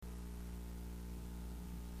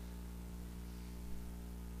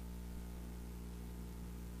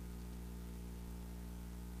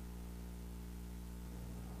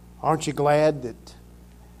Aren't you glad that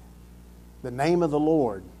the name of the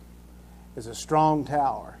Lord is a strong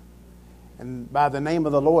tower? And by the name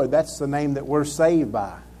of the Lord, that's the name that we're saved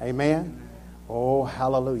by. Amen? Oh,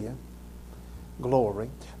 hallelujah. Glory.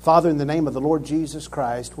 Father, in the name of the Lord Jesus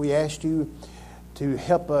Christ, we ask you to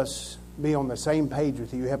help us be on the same page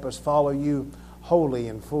with you. Help us follow you wholly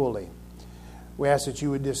and fully. We ask that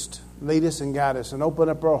you would just lead us and guide us and open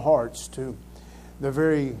up our hearts to the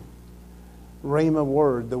very rhema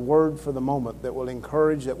word, the word for the moment that will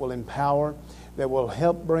encourage, that will empower, that will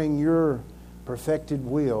help bring your perfected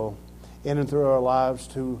will in and through our lives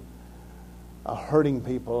to a hurting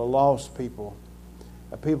people, a lost people,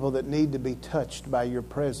 a people that need to be touched by your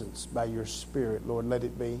presence, by your Spirit. Lord, let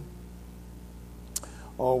it be.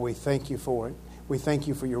 Oh, we thank you for it. We thank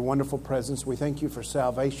you for your wonderful presence. We thank you for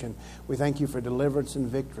salvation. We thank you for deliverance and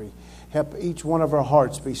victory. Help each one of our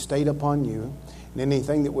hearts be stayed upon you. And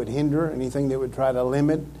anything that would hinder, anything that would try to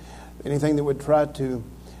limit, anything that would try to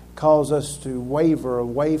cause us to waver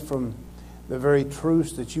away from the very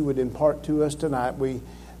truths that you would impart to us tonight, we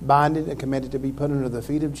bind it and commit it to be put under the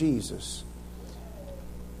feet of Jesus.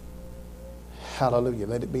 Hallelujah.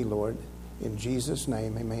 Let it be, Lord. In Jesus'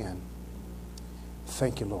 name, amen.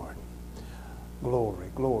 Thank you, Lord. Glory,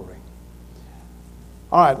 glory.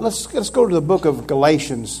 All right, let's go to the book of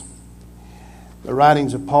Galatians, the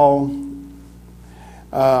writings of Paul.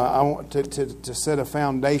 I want to set a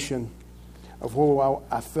foundation of where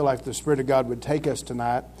I feel like the Spirit of God would take us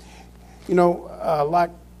tonight. You know, like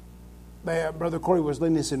Brother Corey was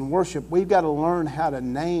leading us in worship, we've got to learn how to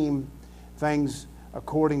name things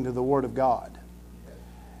according to the Word of God.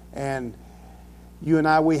 And you and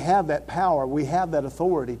I, we have that power, we have that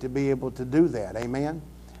authority to be able to do that. Amen?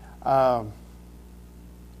 And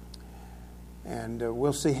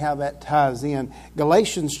we'll see how that ties in.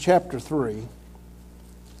 Galatians chapter 3.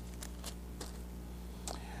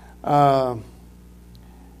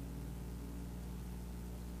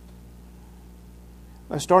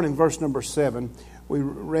 Let's start in verse number 7. We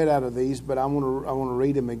read out of these, but I want to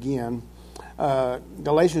read them again.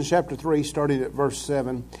 Galatians chapter 3, starting at verse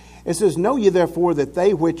 7. It says, "Know ye therefore that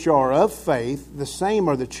they which are of faith, the same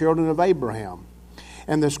are the children of Abraham.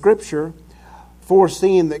 And the Scripture,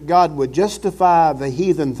 foreseeing that God would justify the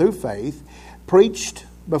heathen through faith, preached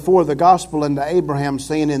before the gospel unto Abraham,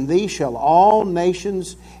 saying, In thee shall all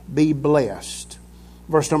nations be blessed."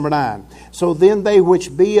 Verse number 9. "So then they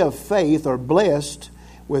which be of faith are blessed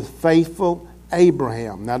with faithful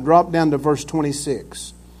Abraham." Now drop down to verse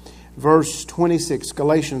 26. Verse 26,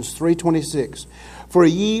 Galatians 3:26. "For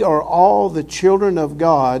ye are all the children of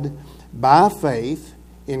God by faith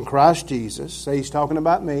in Christ Jesus." Say, he's talking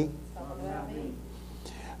about me.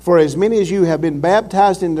 "For as many as you have been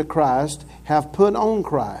baptized into Christ have put on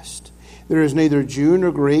Christ. There is neither Jew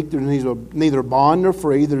nor Greek, there is neither bond nor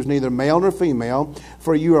free, there is neither male nor female,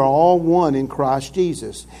 for you are all one in Christ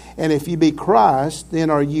Jesus. And if you be Christ, then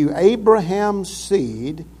are you Abraham's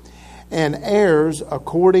seed and heirs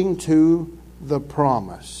according to the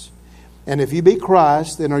promise." And if you be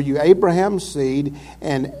Christ, then are you Abraham's seed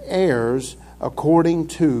and heirs according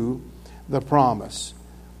to the promise.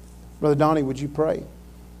 Brother Donnie, would you pray?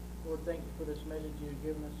 Lord, thank you for this message you've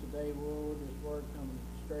given us today, Lord. This word comes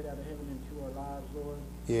straight out of heaven into our lives, Lord.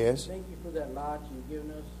 Yes. Thank you for that light you've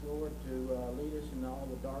given us, Lord, to lead us in all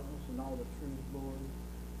the darkness and all the truth, Lord.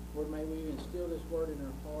 Lord, may we instill this word in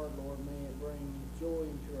our heart, Lord. May it bring joy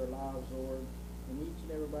into our lives, Lord. And each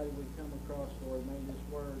and everybody we come across, Lord, may this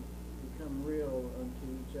word become real unto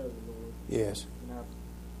each other, Lord. Yes. And I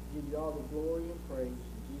give you all the glory and praise.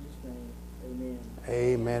 In Jesus' name, amen.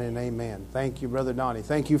 Amen and amen. Thank you, Brother Donnie.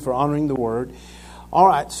 Thank you for honoring the word. All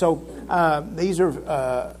right, so these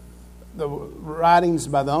are the writings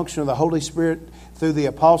by the unction of the Holy Spirit through the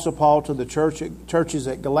Apostle Paul to the churches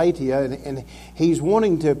at Galatia, and he's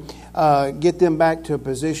wanting to get them back to a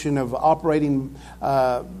position of operating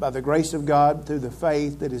by the grace of God through the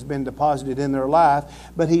faith that has been deposited in their life,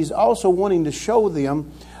 but he's also wanting to show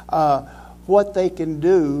them what they can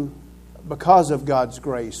do because of God's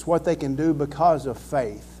grace, what they can do because of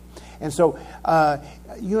faith. And so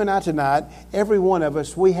you and I tonight, every one of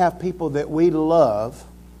us, we have people that we love,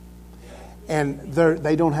 and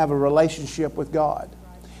they don't have a relationship with God.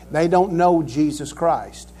 They don't know Jesus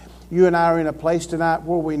Christ. You and I are in a place tonight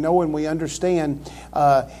where we know and we understand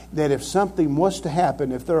that if something was to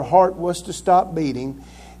happen, if their heart was to stop beating,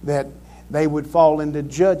 that they would fall into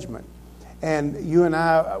judgment. And you and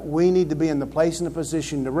I, we need to be in the place and the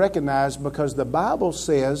position to recognize, because the Bible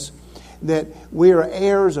says that we are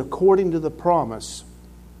heirs according to the promise.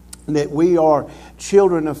 that we are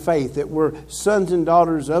children of faith, that we're sons and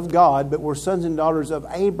daughters of God, but we're sons and daughters of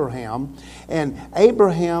Abraham. And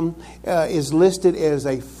Abraham is listed as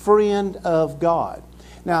a friend of God.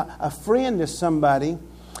 Now, a friend is somebody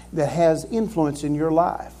that has influence in your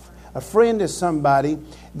life. A friend is somebody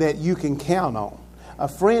that you can count on. A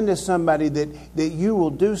friend is somebody that you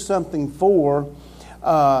will do something for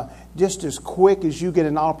just as quick as you get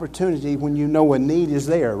an opportunity when you know a need is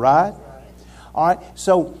there, right? All right.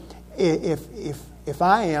 So if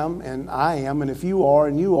I am, and if you are,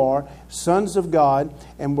 and you are sons of God,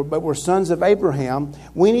 but we're sons of Abraham,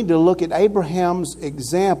 we need to look at Abraham's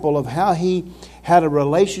example of how he had a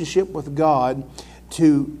relationship with God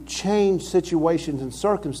to change situations and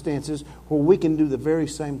circumstances where we can do the very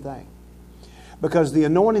same thing. Because the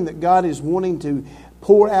anointing that God is wanting to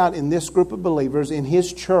pour out in this group of believers, in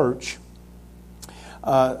His church,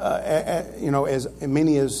 as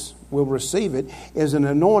many as will receive it, is an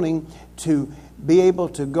anointing to be able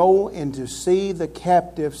to go and to see the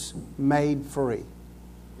captives made free.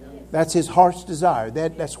 That's His heart's desire.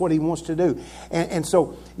 That's what He wants to do. And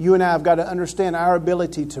so you and I have got to understand our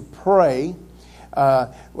ability to pray.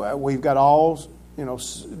 We've got all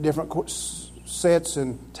different sets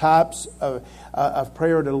and types of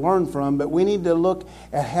prayer to learn from, but we need to look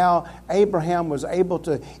at how Abraham was able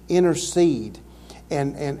to intercede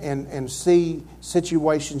and see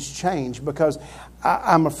situations change. Because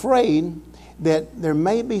I'm afraid that there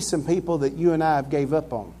may be some people that you and I have gave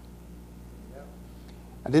up on.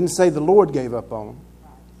 I didn't say the Lord gave up on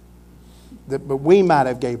them, but we might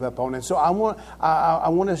have gave up on. And so I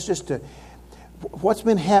want us just to, what's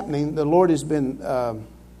been happening, the Lord has been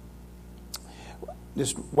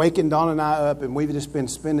just waking Dawn and I up, and we've just been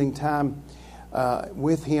spending time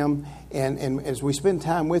with Him. And as we spend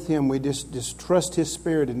time with Him, we just trust His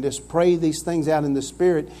Spirit and just pray these things out in the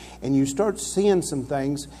Spirit. And you start seeing some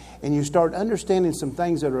things, and you start understanding some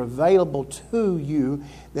things that are available to you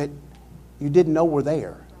that you didn't know were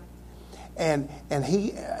there. And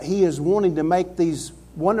He is wanting to make these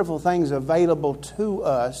wonderful things available to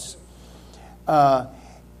us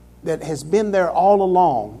that has been there all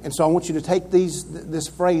along. And so I want you to take this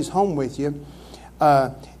phrase home with you.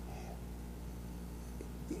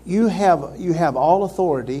 You have all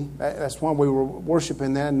authority. That's why we were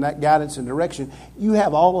worshiping that, and that guidance and direction. You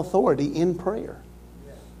have all authority in prayer.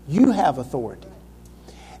 You have authority.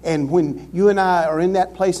 And when you and I are in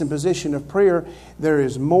that place and position of prayer, there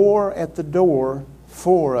is more at the door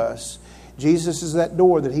for us. Jesus is that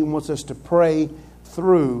door that He wants us to pray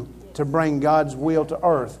through to bring God's will to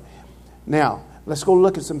earth. Now, let's go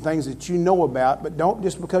look at some things that you know about, but don't,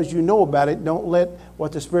 just because you know about it, don't let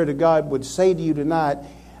what the Spirit of God would say to you tonight,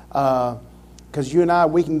 because you and I,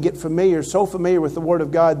 we can get so familiar with the Word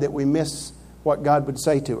of God that we miss what God would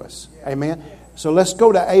say to us. Amen? So let's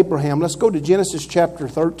go to Abraham. Let's go to Genesis chapter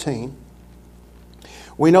 13.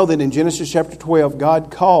 We know that in Genesis chapter 12, God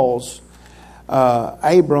calls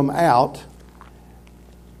Abram out,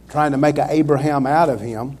 trying to make an Abraham out of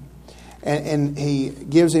him. And He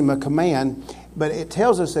gives him a command. But it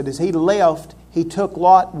tells us that as he left, he took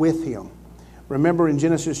Lot with him. Remember in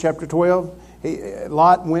Genesis chapter 12,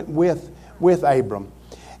 Lot went with Abram.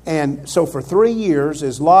 And so for 3 years,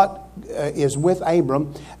 as Lot is with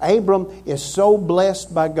Abram, Abram is so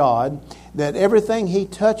blessed by God that everything he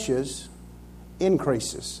touches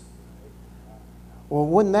increases. Well,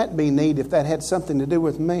 wouldn't that be neat if that had something to do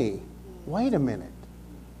with me? Wait a minute.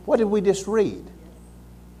 What did we just read?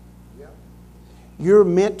 You're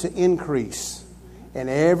meant to increase in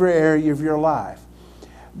every area of your life.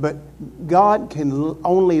 But God can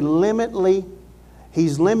only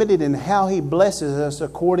He's limited in how He blesses us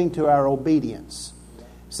according to our obedience.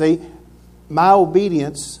 See, my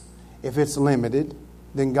obedience, if it's limited,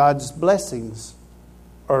 then God's blessings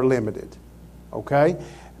are limited. Okay?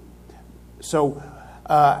 So,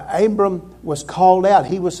 Abram was called out.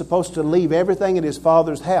 He was supposed to leave everything at his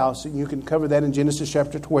father's house. And you can cover that in Genesis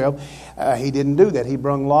chapter 12. He didn't do that. He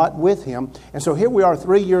brought Lot with him. And so here we are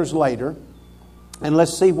 3 years later. And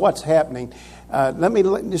let's see what's happening.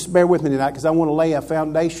 Just bear with me tonight, because I want to lay a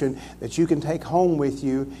foundation that you can take home with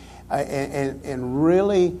you and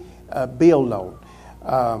really build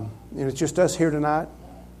on. It's just us here tonight.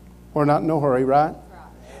 We're not in no hurry, right?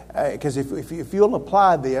 Because if you'll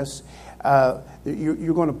apply this,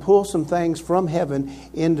 you're going to pull some things from heaven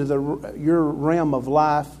into your realm of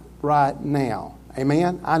life right now.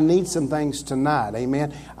 Amen? I need some things tonight.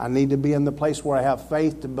 Amen? I need to be in the place where I have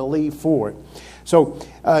faith to believe for it. So,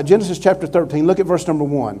 Genesis chapter 13, look at verse number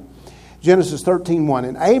 1. Genesis 13:1.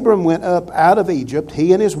 And Abram went up out of Egypt,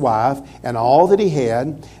 he and his wife, and all that he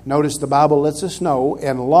had. Notice the Bible lets us know.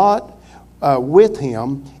 And Lot with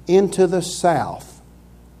him into the south.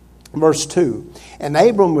 Verse 2. And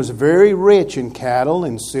Abram was very rich in cattle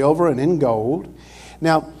and silver and in gold.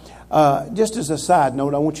 Now, just as a side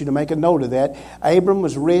note, I want you to make a note of that. Abram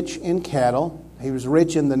was rich in cattle. He was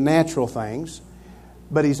rich in the natural things.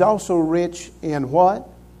 But he's also rich in what?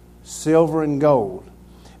 Silver and gold.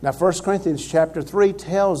 Now, 1 Corinthians chapter 3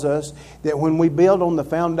 tells us that when we build on the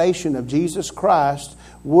foundation of Jesus Christ,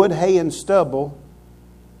 wood, hay, and stubble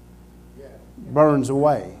burns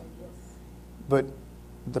away. But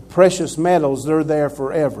the precious metals, they're there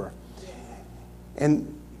forever.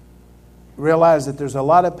 And realize that there's a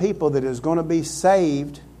lot of people that is going to be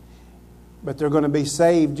saved, but they're going to be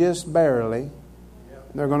saved just barely.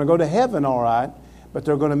 They're going to go to heaven all right, but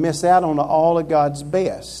they're going to miss out on all of God's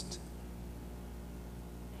best.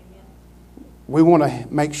 We want to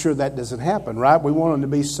make sure that doesn't happen, right? We want them to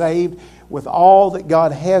be saved with all that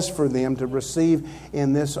God has for them to receive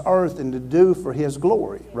in this earth and to do for His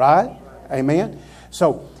glory, right? Amen?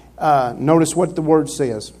 So, notice what the Word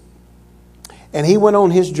says. And he went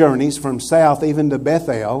on his journeys from south even to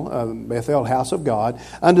Bethel, house of God,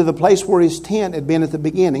 unto the place where his tent had been at the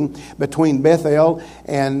beginning, between Bethel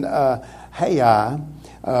and Hai,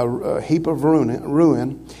 a heap of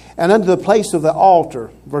ruin, and unto the place of the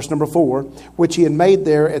altar, verse number 4, which he had made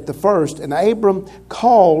there at the first. And Abram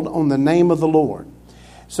called on the name of the Lord.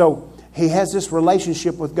 So he has this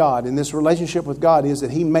relationship with God, and this relationship with God is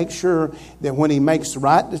that he makes sure that when he makes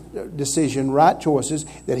right decision, right choices,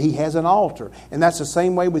 that he has an altar. And that's the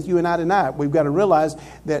same way with you and I tonight. We've got to realize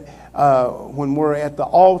that when we're at the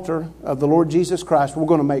altar of the Lord Jesus Christ, we're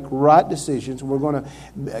going to make right decisions. We're going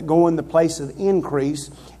to go in the place of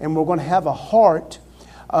increase, and we're going to have a heart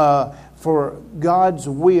for God's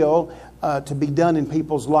will to be done in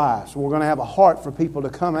people's lives. We're going to have a heart for people to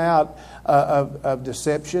come out of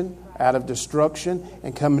deception, out of destruction,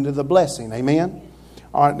 and come into the blessing. Amen?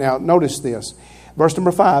 All right, now notice this. Verse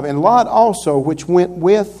number 5. And Lot also, which went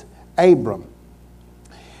with Abram,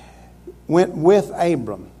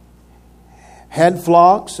 had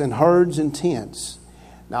flocks and herds and tents.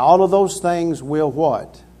 Now all of those things will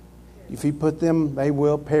what? If you put them, they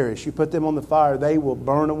will perish. You put them on the fire, they will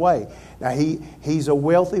burn away. Now he's a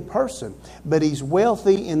wealthy person, but he's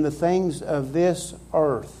wealthy in the things of this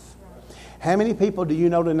earth. How many people do you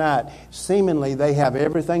know tonight, seemingly they have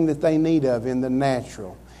everything that they need of in the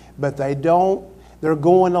natural, but they don't, they're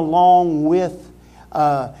going along with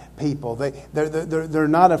people. They're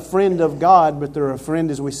not a friend of God, but they're a friend,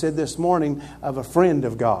 as we said this morning, of a friend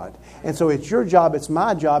of God. And so it's your job, it's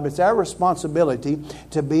my job, it's our responsibility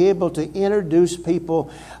to be able to introduce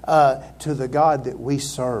people to the God that we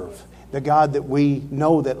serve. The God that we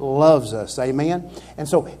know that loves us. Amen? And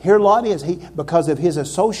so here Lot is. Because of his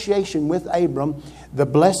association with Abram, the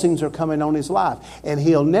blessings are coming on his life. And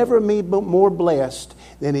he'll never be more blessed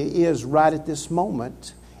than he is right at this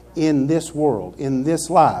moment in this world, in this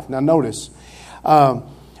life. Now notice,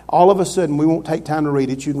 all of a sudden, we won't take time to read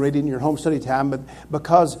it. You can read it in your home study time. But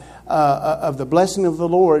because of the blessing of the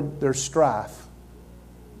Lord, there's strife.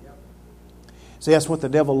 See, that's what the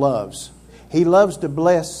devil loves. He loves to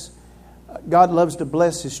bless. God loves to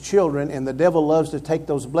bless His children, and the devil loves to take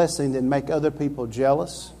those blessings and make other people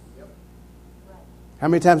jealous. How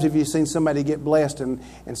many times have you seen somebody get blessed and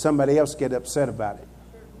somebody else get upset about it?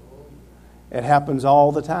 It happens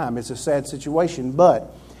all the time. It's a sad situation.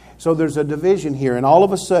 But, so there's a division here. And all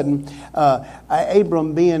of a sudden,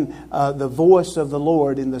 Abram being the voice of the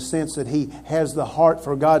Lord in the sense that he has the heart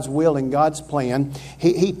for God's will and God's plan,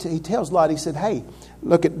 he tells Lot, he said, hey,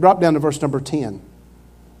 drop down to verse number 10.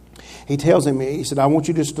 He tells him, he said, I want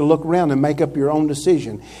you just to look around and make up your own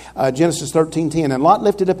decision. Genesis 13:10. And Lot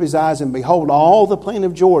lifted up his eyes, and behold, all the plain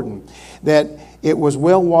of Jordan, that it was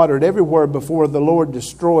well watered everywhere before the Lord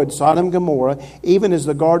destroyed Sodom and Gomorrah, even as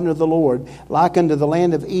the garden of the Lord, like unto the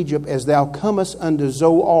land of Egypt, as thou comest unto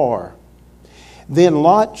Zoar. Then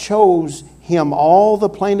Lot chose him all the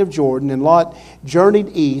plain of Jordan, and Lot journeyed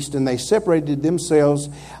east, and they separated themselves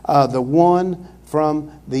the one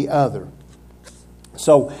from the other.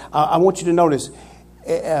 So I want you to notice,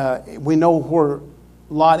 we know where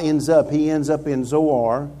Lot ends up. He ends up in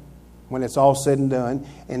Zoar when it's all said and done.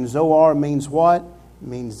 And Zoar means what?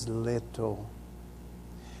 Means little.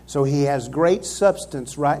 So he has great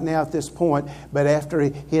substance right now at this point, but after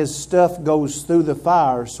his stuff goes through the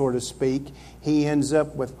fire, so to speak, he ends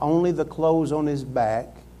up with only the clothes on his back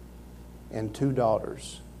and 2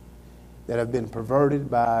 daughters that have been perverted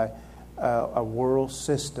by a world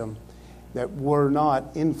system that were not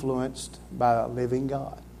influenced by a living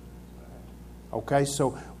God. Okay,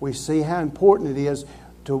 so we see how important it is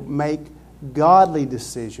to make godly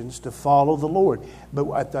decisions to follow the Lord.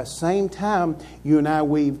 But at the same time, you and I,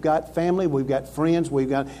 we've got family, we've got friends,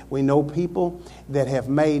 we know people that have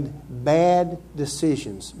made bad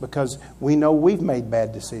decisions because we know we've made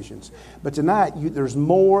bad decisions. But tonight, there's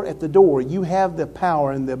more at the door. You have the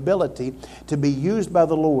power and the ability to be used by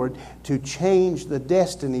the Lord to change the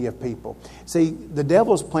destiny of people. See, the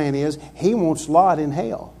devil's plan is he wants Lot in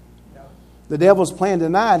hell. The devil's plan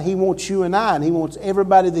tonight, he wants you and I, and he wants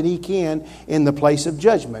everybody that he can in the place of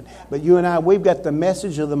judgment. But you and I, we've got the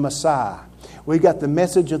message of the Messiah. We've got the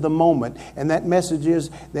message of the moment. And that message is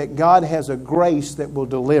that God has a grace that will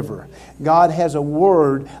deliver. God has a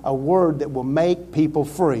word that will make people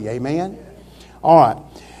free. Amen? All right.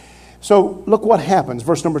 So look what happens.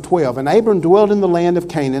 Verse number 12. And Abram dwelled in the land of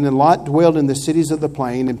Canaan, and Lot dwelled in the cities of the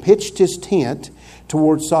plain, and pitched his tent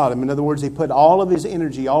toward Sodom. In other words, he put all of his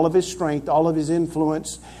energy, all of his strength, all of his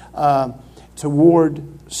influence toward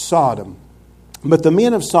Sodom. But the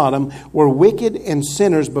men of Sodom were wicked and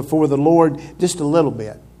sinners before the Lord just a little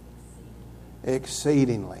bit.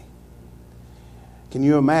 Exceedingly. Can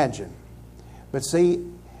you imagine? But see,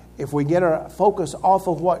 if we get our focus off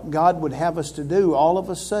of what God would have us to do, all of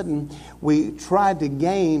a sudden we try to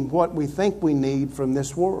gain what we think we need from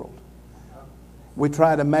this world. We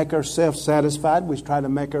try to make ourselves satisfied. We try to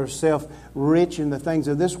make ourselves rich in the things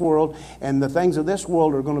of this world. And the things of this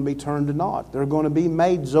world are going to be turned to naught. They're going to be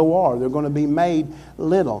made Zoar. They're going to be made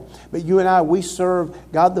little. But you and I, we serve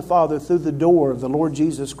God the Father through the door of the Lord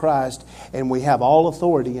Jesus Christ. And we have all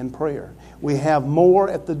authority in prayer. We have more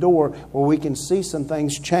at the door where we can see some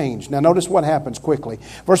things change. Now notice what happens quickly.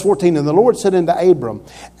 Verse 14, and the Lord said unto Abram,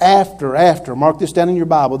 after, mark this down in your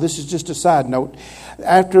Bible, this is just a side note.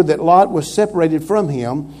 After that Lot was separated from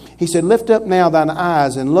him, he said, lift up now thine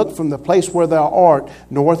eyes and look from the place where thou art,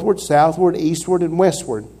 northward, southward, eastward, and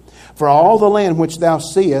westward. For all the land which thou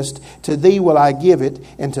seest, to thee will I give it,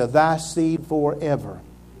 and to thy seed forever.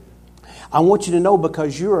 I want you to know,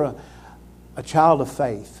 because you're a child of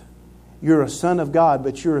faith. You're a son of God,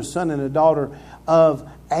 but you're a son and a daughter of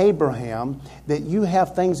Abraham, that you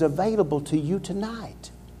have things available to you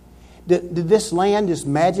tonight. Did this land just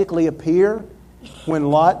magically appear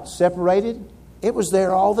when Lot separated? It was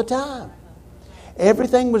there all the time.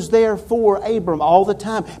 Everything was there for Abram all the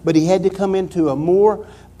time, but he had to come into a more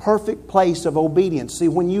perfect place of obedience. See,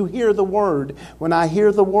 when you hear the Word, when I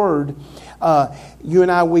hear the Word, you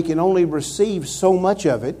and I, we can only receive so much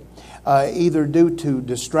of it. Either due to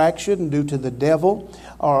distraction, due to the devil,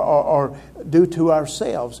 or due to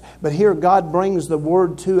ourselves. But here God brings the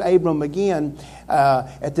word to Abram again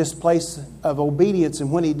at this place of obedience.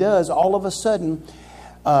 And when he does, all of a sudden,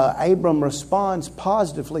 Abram responds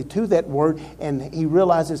positively to that word. And he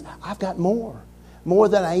realizes, I've got more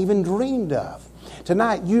than I even dreamed of.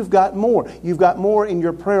 Tonight, you've got more. You've got more in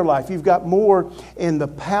your prayer life. You've got more in the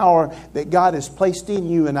power that God has placed in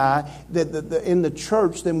you and I, in the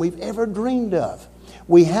church, than we've ever dreamed of.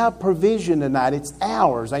 We have provision tonight. It's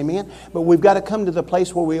ours. Amen? But we've got to come to the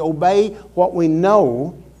place where we obey what we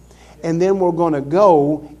know, and then we're going to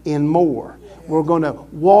go in more. We're going to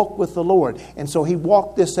walk with the Lord. And so he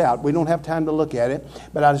walked this out. We don't have time to look at it,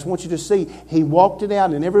 but I just want you to see, he walked it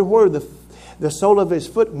out, and everywhere the sole of his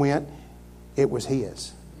foot went, it was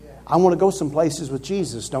his. I want to go some places with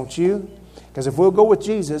Jesus, don't you? Because if we'll go with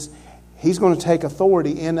Jesus, He's going to take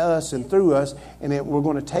authority in us and through us, and we're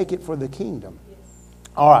going to take it for the kingdom.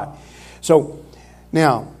 All right. So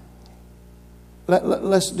now,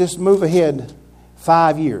 let's just move ahead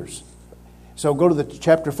 5 years. So go to the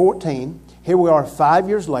chapter 14. Here we are 5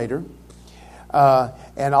 years later,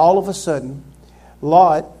 and all of a sudden,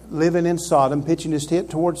 Lot, living in Sodom, pitching his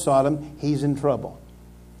tent towards Sodom, he's in trouble.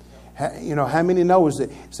 You know, how many knows that?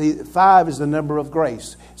 See, 5 is the number of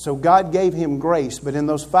grace. So God gave him grace, but in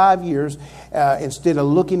those 5 years, instead of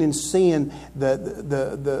looking and seeing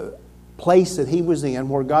the place that he was in,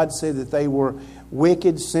 where God said that they were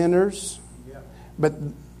wicked sinners, but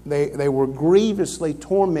they were grievously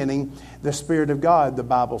tormenting the Spirit of God, the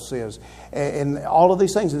Bible says. And all of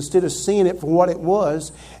these things, instead of seeing it for what it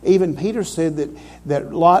was, even Peter said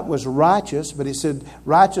that Lot was righteous, but he said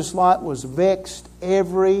righteous Lot was vexed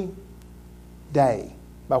every day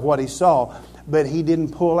by what he saw, but he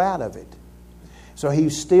didn't pull out of it. So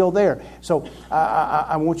he's still there. So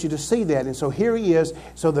I want you to see that. And so here he is.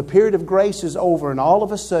 So the period of grace is over, and all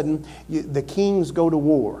of a sudden the kings go to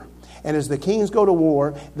war. And as the kings go to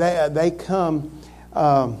war, they come.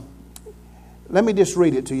 Let me just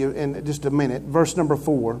read it to you in just a minute. Verse number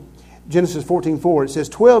 4, Genesis 14:4. It says,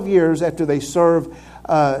 12 years after they served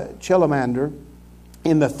Chelamandir,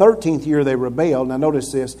 In the 13th year they rebelled. Now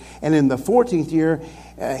notice this. And in the 14th year,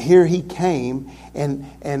 here he came,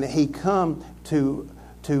 and he come to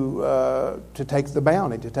take the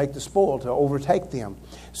bounty, to take the spoil, to overtake them.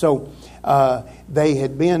 So they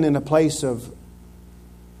had been in a place of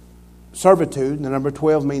servitude. The number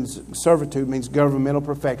 12 means servitude, means governmental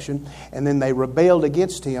perfection. And then they rebelled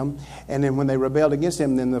against him. And then when they rebelled against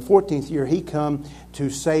him, then the 14th year he come to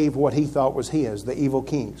save what he thought was his, the evil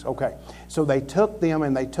kings. Okay, so they took them,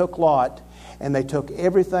 and they took Lot, and they took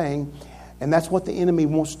everything. And that's what the enemy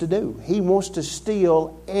wants to do. He wants to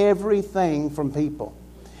steal everything from people.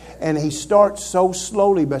 And he starts so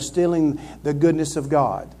slowly by stealing the goodness of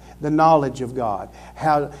God, the knowledge of God,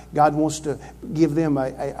 how God wants to give them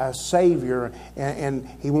a Savior, and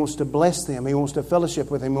He wants to bless them. He wants to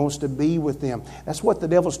fellowship with them. He wants to be with them. That's what the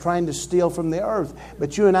devil's trying to steal from the earth.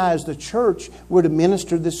 But you and I as the church, we're to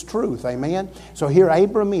minister this truth. Amen? So here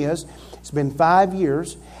Abram is. It's been 5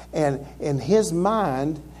 years, and his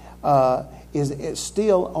mind is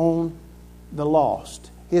still on the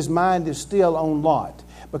lost. His mind is still on Lot.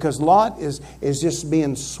 Because Lot is just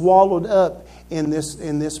being swallowed up in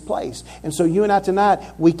this place. And so you and I tonight,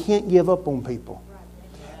 we can't give up on people.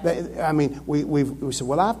 I mean, we said,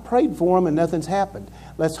 well, I've prayed for them and nothing's happened.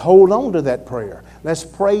 Let's hold on to that prayer. Let's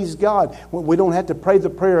praise God. We don't have to pray the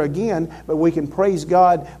prayer again, but we can praise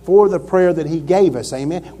God for the prayer that He gave us.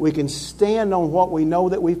 Amen. We can stand on what we know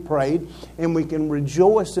that we've prayed, and we can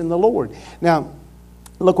rejoice in the Lord. Now,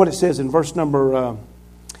 look what it says in verse number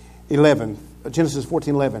 11. Genesis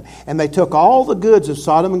 14:11. And they took all the goods of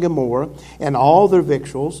Sodom and Gomorrah and all their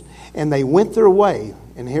victuals, and they went their way.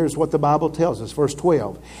 And here's what the Bible tells us, verse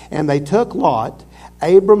 12. And they took Lot,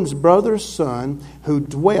 Abram's brother's son, who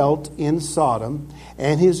dwelt in Sodom,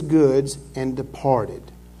 and his goods, and departed.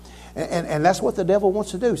 And that's what the devil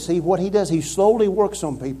wants to do. See, what he does, he slowly works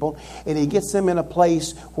on people, and he gets them in a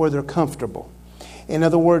place where they're comfortable. In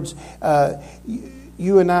other words,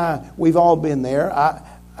 you and I, we've all been there.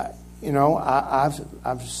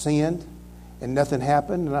 I've sinned and nothing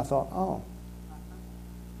happened, and I thought, oh,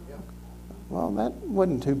 well, that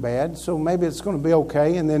wasn't too bad, so maybe it's going to be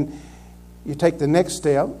okay. And then you take the next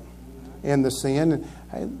step in the sin, and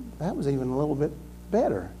hey, that was even a little bit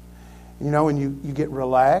better. And you get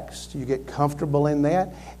relaxed, you get comfortable in that,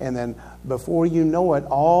 and then before you know it,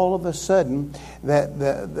 all of a sudden, that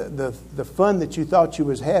the fun that you thought you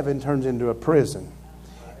was having turns into a prison.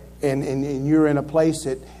 And you're in a place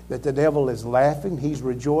that the devil is laughing. He's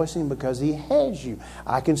rejoicing because he has you.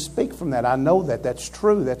 I can speak from that. I know that. That's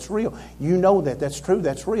true. That's real. You know that. That's true.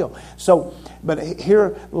 That's real. So, but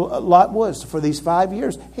here Lot was for these 5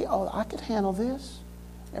 years. I could handle this.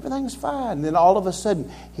 Everything's fine. And then all of a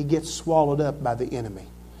sudden, he gets swallowed up by the enemy.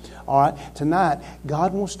 All right, tonight,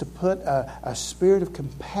 God wants to put a spirit of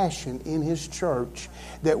compassion in His church,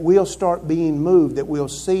 that we'll start being moved, that we'll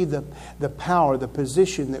see the power, the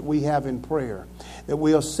position that we have in prayer, that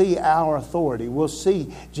we'll see our authority. We'll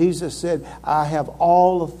see, Jesus said, I have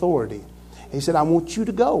all authority. He said, I want you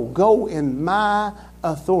to go in my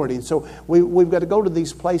authority. And so we've got to go to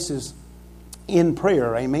these places in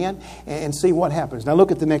prayer, amen, and see what happens. Now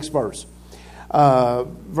look at the next verse,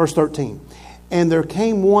 verse 13. And there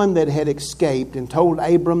came one that had escaped and told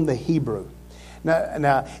Abram the Hebrew.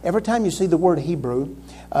 Now, every time you see the word Hebrew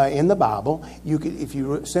in the Bible, if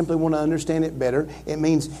you simply want to understand it better, it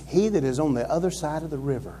means he that is on the other side of the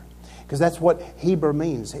river. Because that's what Hebrew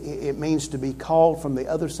means. It means to be called from the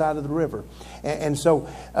other side of the river. And so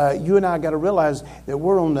you and I got to realize that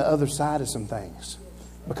we're on the other side of some things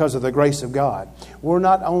because of the grace of God. We're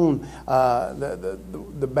not on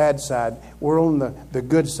the bad side. We're on the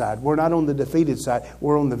good side. We're not on the defeated side.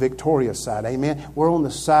 We're on the victorious side. Amen. We're on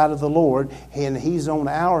the side of the Lord, and He's on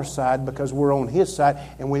our side because we're on His side,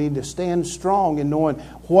 and we need to stand strong in knowing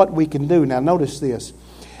what we can do. Now notice this.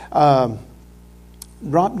 Drop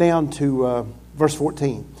down to verse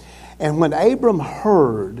 14. And when Abram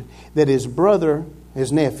heard that his brother,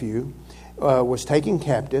 his nephew, was taken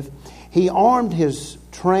captive, he armed his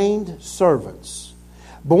trained servants,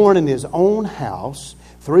 born in his own house,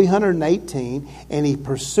 318, and he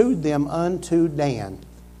pursued them unto Dan.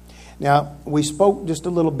 Now, we spoke just a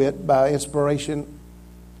little bit by inspiration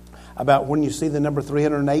about when you see the number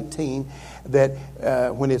 318, that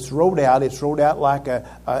when it's rolled out like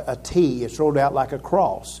a T. It's rolled out like a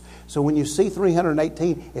cross. So when you see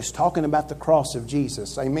 318, it's talking about the cross of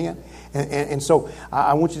Jesus. Amen? And so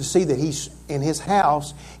I want you to see that he's in his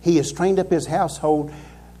house. He has trained up his household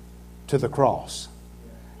to the cross.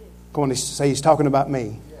 Go on to say he's talking about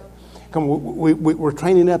me. Come on, we're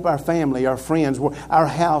training up our family, our friends. Our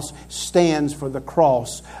house stands for the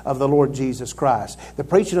cross of the Lord Jesus Christ. The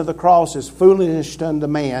preaching of the cross is foolishness unto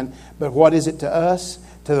man, but what is it to us?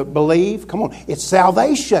 To believe? Come on, it's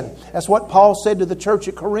salvation. That's what Paul said to the church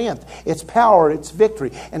at Corinth. It's power, it's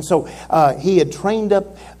victory. And so he had trained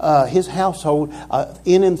up his household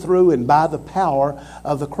in and through and by the power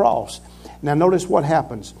of the cross. Now notice what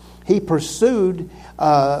happens. He pursued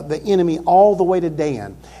the enemy all the way to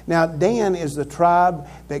Dan. Now Dan is the tribe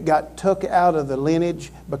that got took out of the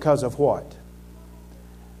lineage because of what?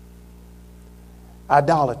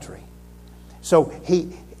 Idolatry. So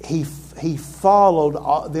he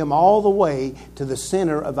followed them all the way to the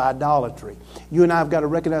center of idolatry. You and I have got to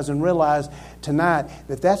recognize and realize tonight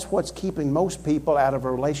that that's what's keeping most people out of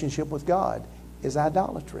a relationship with God, is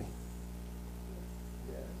idolatry.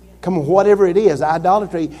 Come on, whatever it is,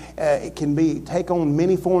 idolatry it can take on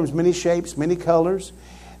many forms, many shapes, many colors.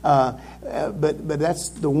 But that's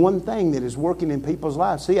the one thing that is working in people's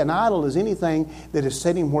lives. See, an idol is anything that is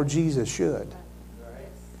sitting where Jesus should.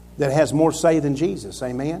 That has more say than Jesus.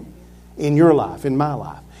 Amen? In your life, in my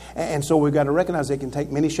life. And so we've got to recognize it can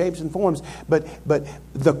take many shapes and forms. But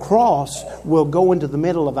the cross will go into the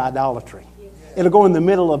middle of idolatry. It'll go in the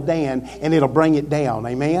middle of Dan and it'll bring it down.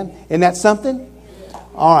 Amen? Isn't that something?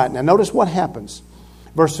 All right, now notice what happens.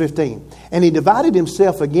 Verse 15. And he divided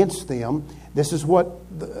himself against them. This is what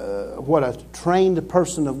a trained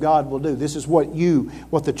person of God will do. This is what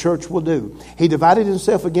the church will do. He divided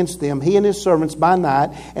himself against them, he and his servants by night,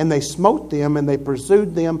 and they smote them, and they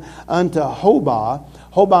pursued them unto Hobah.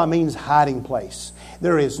 Hobah means hiding place.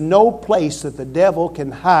 There is no place that the devil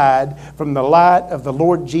can hide from the light of the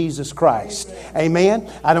Lord Jesus Christ.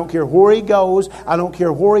 Amen? I don't care where he goes. I don't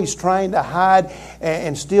care where he's trying to hide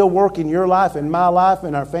and still work in your life, in my life,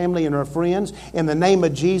 in our family, and our friends. In the name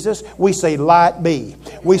of Jesus, we say light be.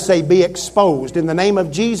 We say be exposed. In the name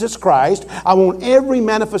of Jesus Christ, I want every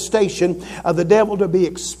manifestation of the devil to be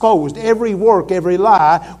exposed. Every work, every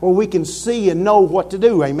lie, where we can see and know what to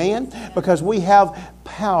do. Amen? Because we have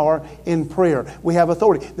power in prayer. We have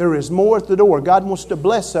authority. There is more at the door. God wants to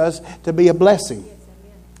bless us to be a blessing.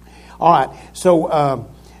 All right. So,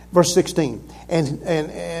 verse 16.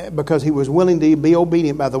 And because he was willing to be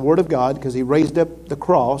obedient by the word of God, because he raised up the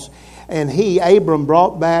cross, and Abram,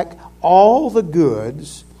 brought back all the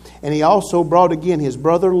goods, and he also brought again his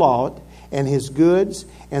brother Lot, and his goods,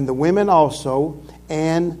 and the women also,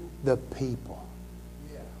 and the people.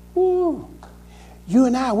 Woo. You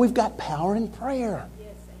and I, we've got power in prayer.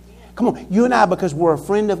 Come on, you and I, because we're a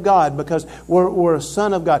friend of God, because we're a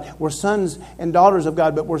son of God, we're sons and daughters of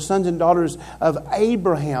God, but we're sons and daughters of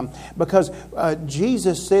Abraham. Because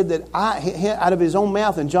Jesus said that out of his own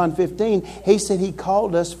mouth in John 15, he said he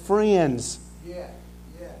called us friends. Yeah.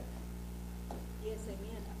 Yes,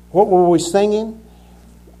 amen. What were we singing?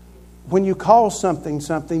 When you call something,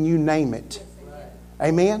 you name it. Yes,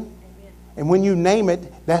 amen. Amen? And when you name it,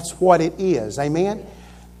 that's what it is. Amen?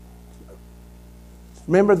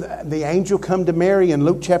 Remember the angel come to Mary in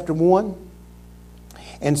Luke chapter 1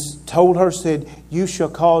 and told her, said, you shall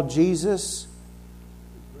call Jesus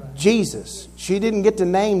Jesus. She didn't get to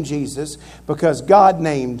name Jesus because God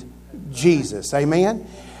named Jesus. Amen?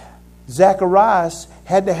 Zacharias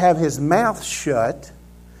had to have his mouth shut,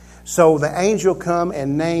 so the angel come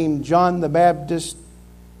and named John the Baptist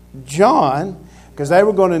John, because they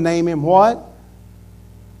were going to name him what?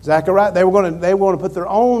 Zachariah. They were going to put their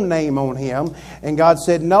own name on him, and God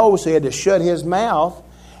said no, so he had to shut his mouth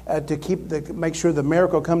to make sure the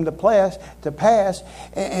miracle come to pass.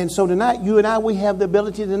 And so tonight, you and I, we have the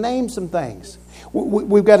ability to name some things.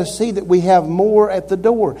 We've got to see that we have more at the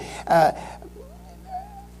door.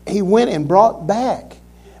 He went and brought back,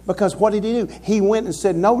 because what did he do? He went and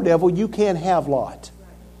said, no, devil, you can't have Lot.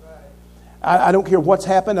 I don't care what's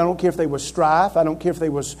happened. I don't care if there was strife. I don't care if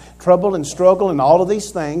there was trouble and struggle and all of these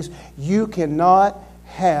things. You cannot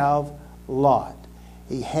have Lot.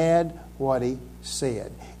 He had what he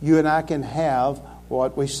said. You and I can have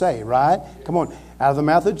what we say, right? Come on. Out of the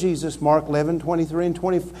mouth of Jesus, Mark 11:23 and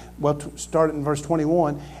 20. Well, start in verse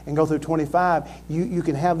 21 and go through 25. You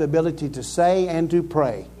can have the ability to say and to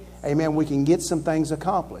pray. Amen. We can get some things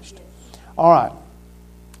accomplished. All right.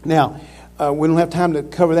 Now, we don't have time to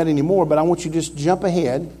cover that anymore, but I want you to just jump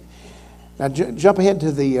ahead. Now, jump ahead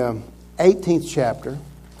to the 18th chapter,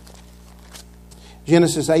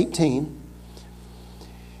 Genesis 18.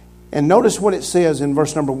 And notice what it says in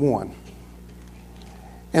verse number 1.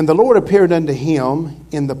 And the Lord appeared unto him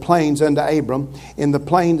in the plains unto Abram, in the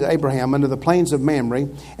plains Abraham, under the plains of Mamre,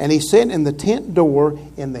 and he sat in the tent door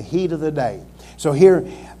in the heat of the day. So here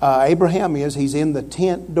Abraham he's in the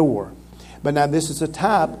tent door. But now this is a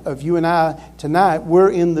type of you and I tonight. We're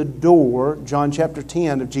in the door, John chapter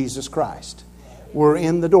 10, of Jesus Christ. We're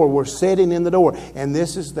in the door. We're sitting in the door. And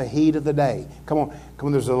this is the heat of the day. Come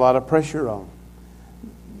on. There's a lot of pressure on.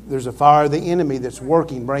 There's a fire of the enemy that's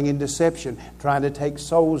working, bringing deception, trying to take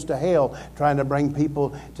souls to hell, trying to bring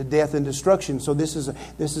people to death and destruction. So this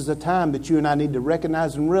is a time that you and I need to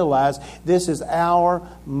recognize and realize this is our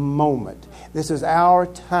moment. This is our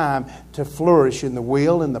time to flourish in the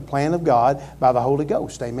will and the plan of God by the Holy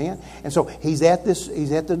Ghost. Amen? And so He's at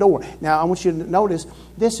the door. Now I want you to notice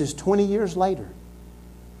this is 20 years later.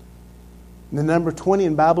 The number 20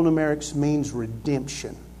 in Bible numerics means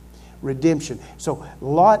redemption. Redemption. So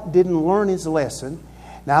Lot didn't learn his lesson.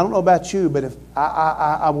 Now I don't know about you, but if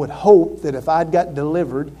I would hope that if I'd got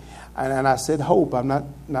delivered, and I said hope, I'm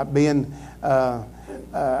not being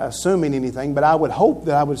assuming anything, but I would hope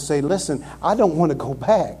that I would say, listen, I don't want to go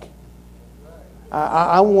back.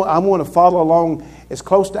 I want to follow along as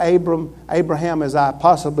close to Abraham as I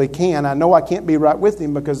possibly can. I know I can't be right with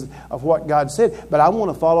him because of what God said, but I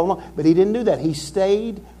want to follow along. But he didn't do that. He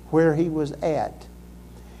stayed where he was at.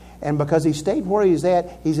 And because he stayed where he's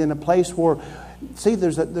at, he's in a place where, see,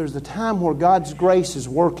 there's a time where God's grace is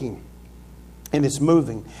working and it's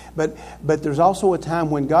moving. But there's also a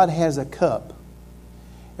time when God has a cup.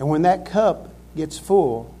 And when that cup gets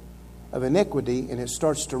full of iniquity and it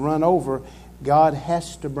starts to run over, God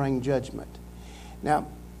has to bring judgment. Now,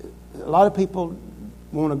 a lot of people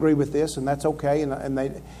won't agree with this, and that's okay.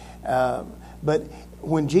 But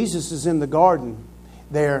when Jesus is in the garden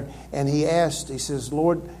there, and he says,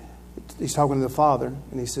 Lord, he's talking to the Father,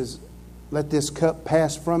 and he says, let this cup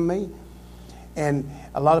pass from me. And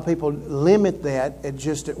a lot of people limit that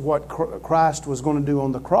at what Christ was going to do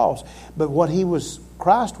on the cross. But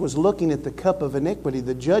Christ was looking at the cup of iniquity,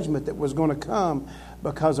 the judgment that was going to come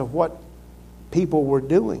because of what people were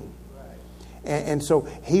doing. And so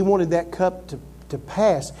he wanted that cup to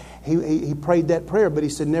pass. He prayed that prayer, but he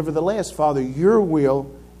said, nevertheless, Father, your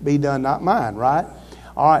will be done, not mine, right?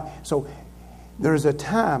 All right, so there's a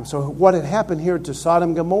time. So what had happened here to Sodom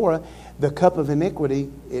and Gomorrah, the cup of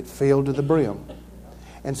iniquity, it filled to the brim.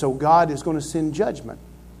 And so God is going to send judgment.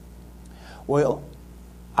 Well,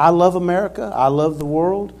 I love America, I love the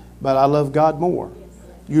world, but I love God more.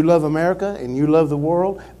 You love America and you love the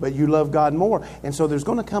world, but you love God more. And so there's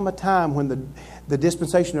going to come a time when the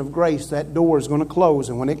dispensation of grace, that door is going to close.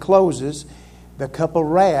 And when it closes, the cup of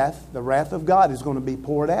wrath, the wrath of God, is going to be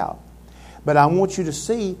poured out. But I want you to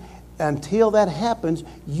see, until that happens,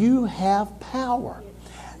 you have power.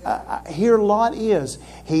 Here Lot is.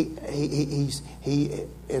 He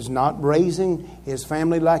is not raising his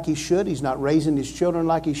family like he should. He's not raising his children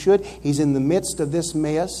like he should. He's in the midst of this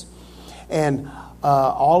mess. And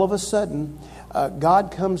all of a sudden,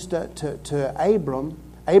 God comes to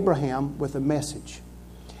Abraham with a message.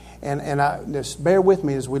 And just bear with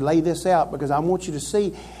me as we lay this out, because I want you to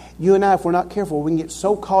see, you and I, if we're not careful, we can get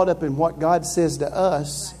so caught up in what God says to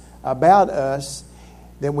us about us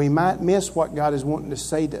that we might miss what God is wanting to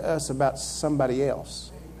say to us about somebody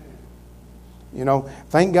else. You know,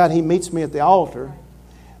 thank God He meets me at the altar,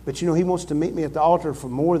 but you know, He wants to meet me at the altar for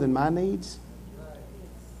more than my needs.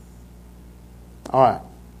 All right.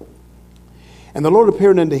 And the Lord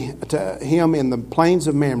appeared unto him in the plains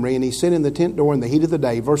of Mamre, and he sat in the tent door in the heat of the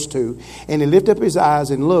day, verse 2. And he lifted up his eyes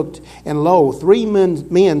and looked, and lo, 3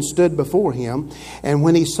 men stood before him. And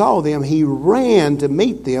when he saw them, he ran to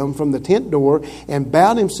meet them from the tent door and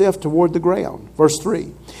bowed himself toward the ground. Verse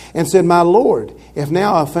 3. And said, My Lord, if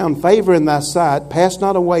now I have found favor in thy sight, pass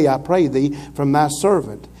not away, I pray thee, from thy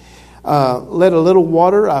servant. Let a little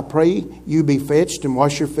water, I pray you, be fetched, and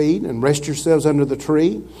wash your feet, and rest yourselves under the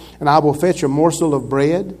tree. And I will fetch a morsel of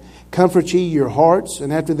bread. Comfort ye your hearts,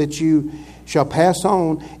 and after that you shall pass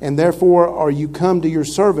on. And therefore are you come to your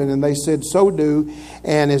servant? And they said, So do,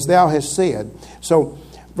 and as thou hast said. So,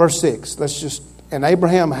 verse 6, and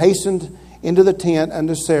Abraham hastened into the tent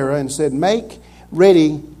unto Sarah, and said, Make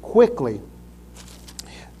ready quickly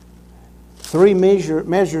 3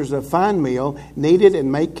 measures of fine meal, knead it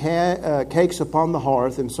and make cakes upon the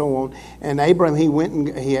hearth, and so on. And Abraham, he went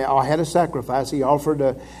and he had a sacrifice. He offered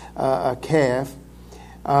a calf.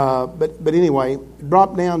 But anyway,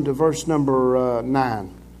 drop down to verse number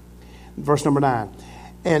 9. Verse number 9.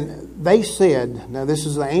 And they said, now this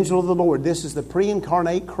is the angel of the Lord. This is the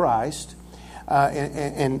pre-incarnate Christ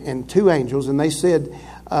and 2 angels. And they said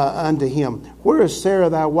unto him, Where is Sarah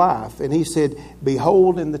thy wife? And he said,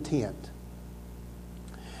 Behold in the tent.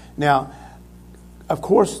 Now, of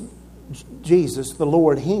course, Jesus, the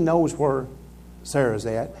Lord, He knows where Sarah's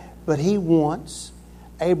at, but He wants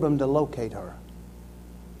Abram to locate her.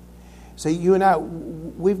 See, you and I,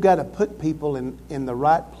 we've got to put people in the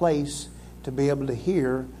right place to be able to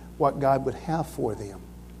hear what God would have for them,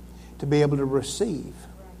 to be able to receive.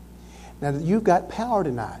 Now, you've got power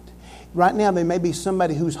tonight. Right now, there may be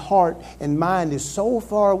somebody whose heart and mind is so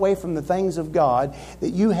far away from the things of God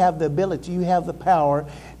that you have the ability, you have the power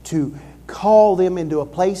to call them into a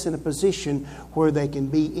place and a position where they can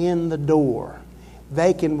be in the door.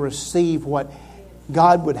 They can receive what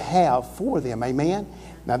God would have for them. Amen?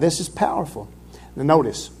 Now, this is powerful. Now,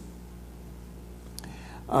 notice.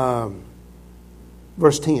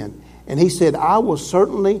 Verse 10. And he said, I will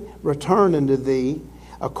certainly return unto thee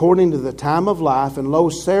according to the time of life, and lo,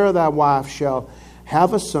 Sarah thy wife shall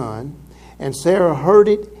have a son. And Sarah heard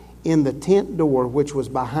it in the tent door which was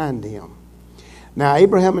behind him. Now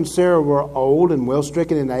Abraham and Sarah were old and well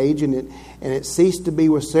stricken in age, and it ceased to be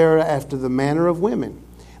with Sarah after the manner of women.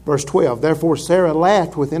 Verse 12, therefore Sarah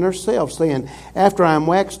laughed within herself, saying, after I am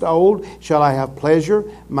waxed old, shall I have pleasure,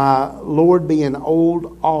 my Lord being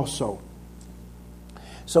old also.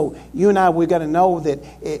 So you and I, we've got to know that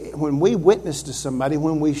when we witness to somebody,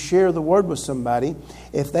 when we share the word with somebody,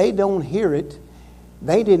 if they don't hear it,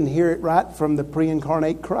 they didn't hear it right from the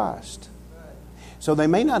pre-incarnate Christ. So they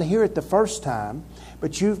may not hear it the first time,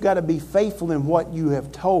 but you've got to be faithful in what you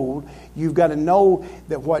have told. You've got to know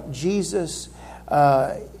that what Jesus,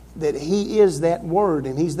 that He is that Word,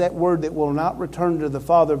 and He's that Word that will not return to the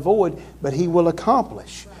Father void, but He will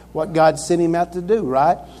accomplish what God sent Him out to do,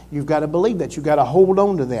 right? You've got to believe that. You've got to hold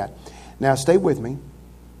on to that. Now, stay with me.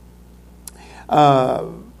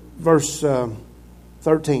 Verse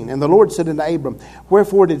 13. And the Lord said unto Abram,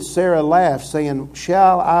 wherefore did Sarah laugh, saying,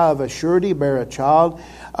 shall I of a surety bear a child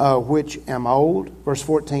which am old? Verse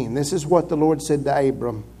 14. This is what the Lord said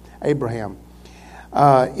to Abraham.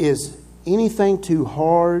 Is anything too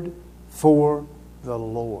hard for the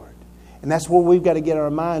Lord? And that's where we've got to get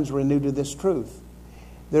our minds renewed to this truth.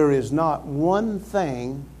 There is not one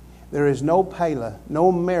thing, there is no pala,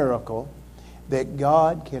 no miracle that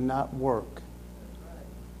God cannot work.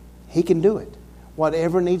 He can do it.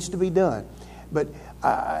 Whatever needs to be done. But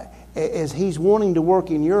as He's wanting to work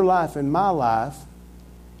in your life and my life,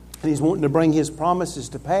 and He's wanting to bring His promises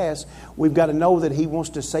to pass, we've got to know that He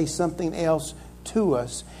wants to say something else to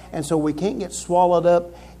us. And so we can't get swallowed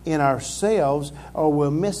up in ourselves, or we'll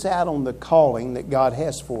miss out on the calling that God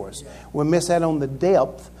has for us. We'll miss out on the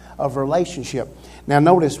depth of relationship. Now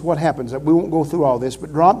notice what happens. We won't go through all this,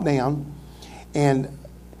 but drop down and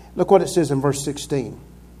look what it says in verse 16.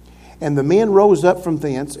 And the men rose up from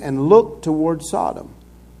thence and looked toward Sodom.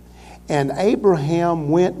 And Abraham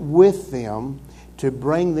went with them to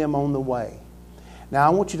bring them on the way. Now I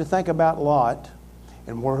want you to think about Lot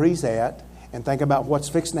and where he's at, and think about what's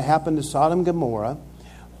fixing to happen to Sodom and Gomorrah.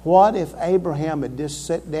 What if Abraham had just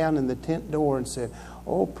sat down in the tent door and said,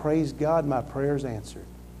 oh, praise God, my prayer's answered.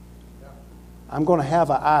 I'm going to have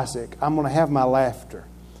an Isaac. I'm going to have my laughter.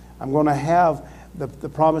 I'm going to have the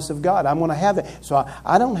promise of God. I'm going to have it. So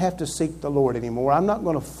I don't have to seek the Lord anymore. I'm not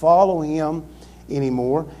going to follow Him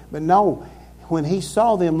anymore. But no, when he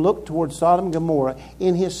saw them look toward Sodom and Gomorrah,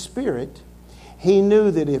 in his spirit, he knew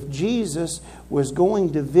that if Jesus was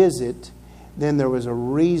going to visit, then there was a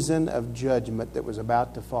reason of judgment that was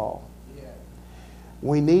about to fall. Yeah.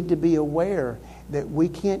 We need to be aware that we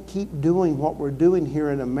can't keep doing what we're doing here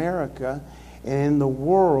in America and in the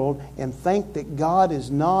world and think that God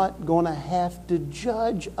is not going to have to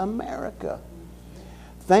judge America.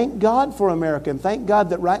 Thank God for America, and thank God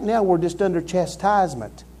that right now we're just under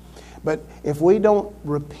chastisement. But if we don't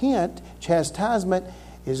repent, chastisement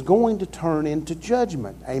is going to turn into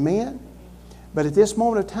judgment. Amen? But at this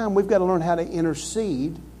moment of time, we've got to learn how to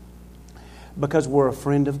intercede because we're a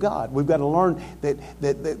friend of God. We've got to learn that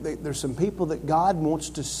there's some people that God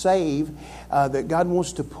wants to save, that God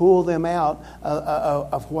wants to pull them out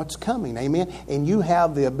of what's coming. Amen? And you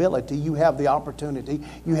have the ability, you have the opportunity,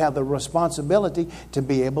 you have the responsibility to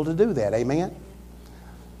be able to do that. Amen?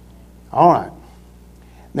 All right.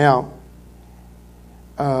 Now,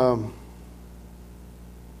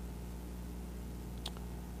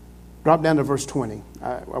 drop down to verse 20.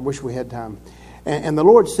 I wish we had time. And the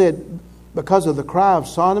Lord said, because of the cry of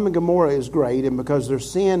Sodom and Gomorrah is great, and because their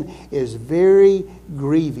sin is very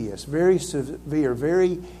grievous, very severe,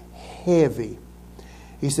 very heavy.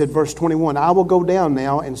 He said, verse 21, I will go down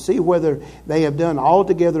now and see whether they have done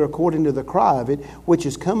altogether according to the cry of it, which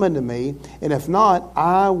is come unto me, and if not,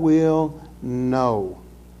 I will know.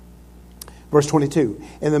 Verse 22,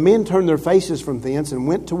 and the men turned their faces from thence and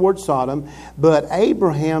went toward Sodom, but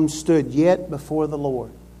Abraham stood yet before the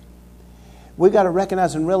Lord. We've got to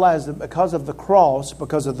recognize and realize that because of the cross,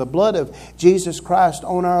 because of the blood of Jesus Christ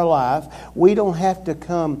on our life, we don't have to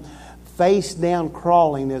come face down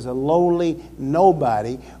crawling as a lowly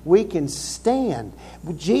nobody, we can stand.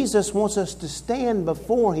 Jesus wants us to stand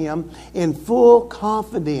before Him in full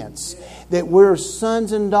confidence that we're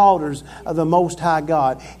sons and daughters of the Most High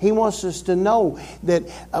God. He wants us to know that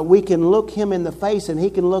we can look Him in the face and He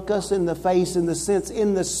can look us in the face, in the sense,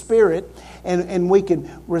 in the Spirit, and we can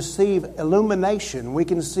receive illumination. We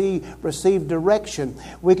can receive direction.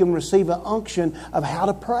 We can receive an unction of how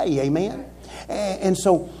to pray. Amen? And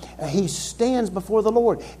so he stands before the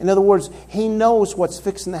Lord. In other words, he knows what's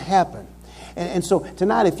fixing to happen. And so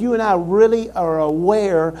tonight, if you and I really are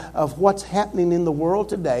aware of what's happening in the world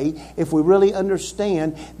today, if we really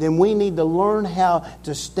understand, then we need to learn how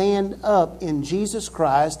to stand up in Jesus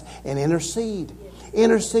Christ and intercede.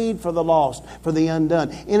 Intercede for the lost, for the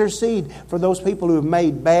undone. Intercede for those people who have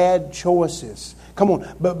made bad choices. Come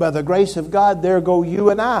on, but by the grace of God, there go you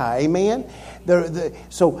and I. Amen?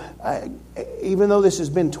 So even though this has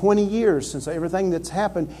been 20 years since everything that's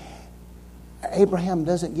happened, Abraham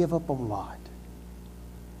doesn't give up on Lot.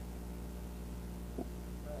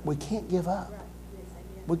 We can't give up.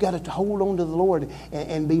 We've got to hold on to the Lord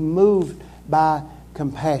and be moved by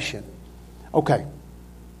compassion. Okay.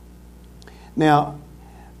 Now,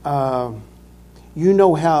 you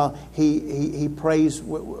know how he prays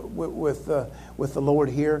with the Lord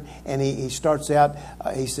here, and he starts out.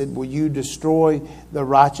 He said, "Will you destroy the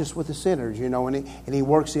righteous with the sinners?" You know, and he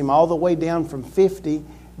works him all the way down from 50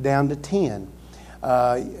 down to 10.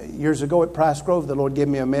 Years ago at Price Grove, the Lord gave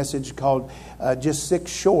me a message called "Just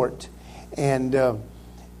 6 Short," and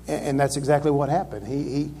that's exactly what happened.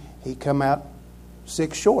 He come out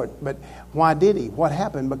 6 short. But why did he? What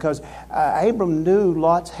happened? Because Abram knew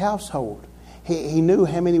Lot's household. He knew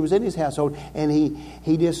how many was in his household, and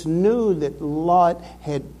he just knew that Lot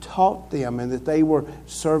had taught them and that they were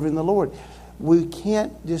serving the Lord. We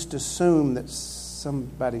can't just assume that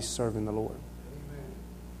somebody's serving the Lord.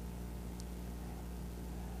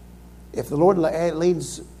 If the Lord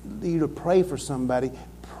leads you to pray for somebody,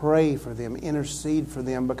 pray for them, intercede for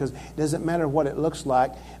them, because it doesn't matter what it looks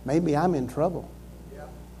like. Maybe I'm in trouble. Yeah.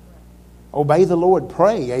 Obey the Lord,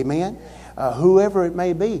 pray, amen? Whoever it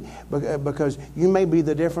may be, because you may be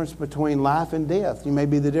the difference between life and death. You may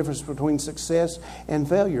be the difference between success and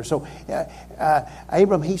failure. So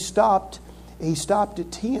Abram, he stopped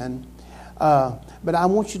at 10. But I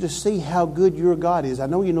want you to see how good your God is. I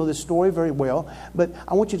know you know this story very well, but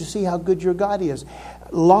I want you to see how good your God is.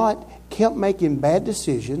 Lot kept making bad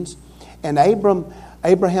decisions, and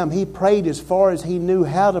Abraham, he prayed as far as he knew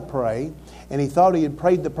how to pray, and he thought he had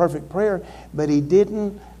prayed the perfect prayer, but he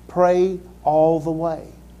didn't pray all the way.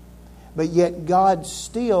 But yet God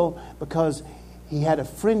still, because he had a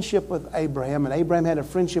friendship with Abraham, and Abraham had a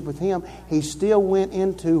friendship with him, he still went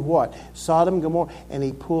into what? Sodom and Gomorrah, and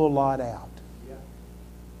he pulled Lot out.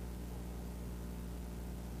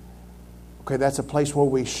 Okay, that's a place where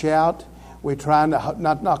we shout. We're trying to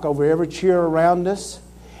not knock over every chair around us.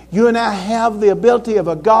 You and I have the ability of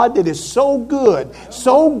a God that is so good,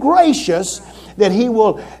 so gracious, that He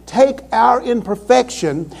will take our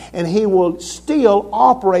imperfection and He will still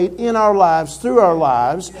operate in our lives, through our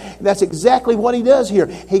lives. That's exactly what He does here.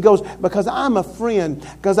 He goes, because I'm a friend,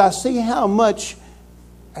 because I see how much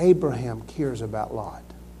Abraham cares about Lot.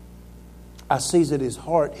 I see that his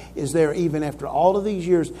heart is there even after all of these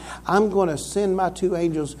years. I'm going to send my 2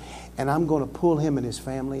 angels and I'm going to pull him and his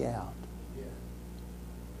family out. Yeah.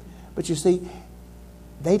 But you see,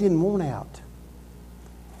 they didn't want out.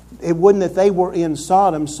 It wasn't that they were in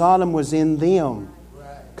Sodom. Sodom was in them.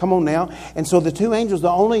 Right. Come on now. And so the 2 angels,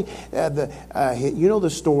 you know the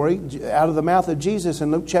story, out of the mouth of Jesus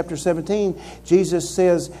in Luke chapter 17, Jesus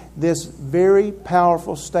says this very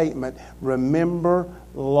powerful statement, remember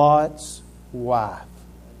Lot's wife.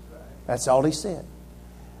 That's all He said.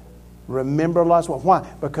 Remember Lot's wife. Why?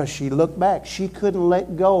 Because she looked back. She couldn't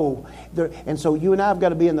let go. And so you and I have got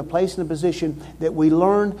to be in the place and the position that we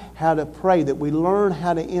learn how to pray, that we learn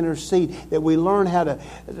how to intercede, that we learn how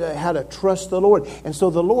to trust the Lord. And so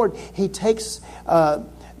the Lord, He takes the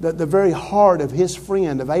very heart of His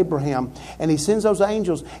friend, of Abraham, and He sends those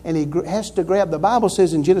angels, and He has to grab, the Bible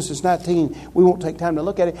says in Genesis 19, we won't take time to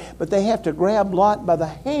look at it, but they have to grab Lot by the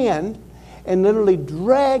hand and literally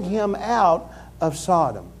drag him out of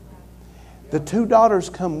Sodom. The 2 daughters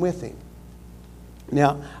come with him.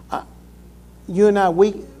 Now, you and I,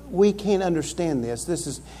 we can't understand this. This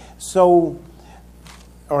is so,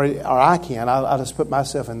 or I can't. I'll just put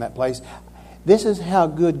myself in that place. This is how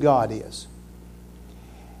good God is.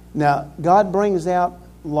 Now, God brings out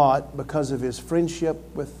Lot because of his friendship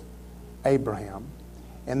with Abraham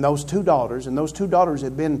and those 2 daughters. And those 2 daughters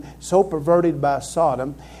had been so perverted by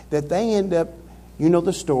Sodom that they end up You know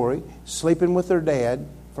the story. Sleeping with their dad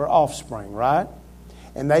for offspring, right?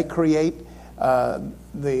 And they create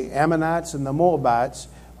the Ammonites and the Moabites,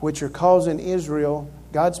 which are causing Israel,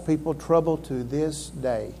 God's people, trouble to this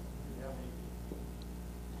day.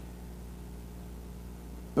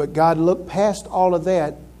 But God looked past all of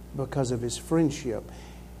that because of His friendship.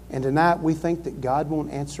 And tonight we think that God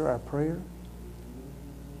won't answer our prayer.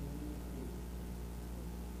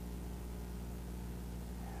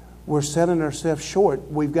 We're selling ourselves short.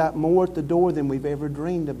 We've got more at the door than we've ever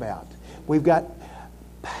dreamed about. We've got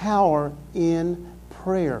power in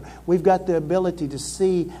prayer. We've got the ability to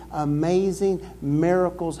see amazing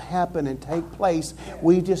miracles happen and take place.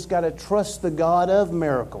 We've just got to trust the God of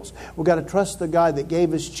miracles. We've got to trust the God that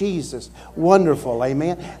gave us Jesus. Wonderful,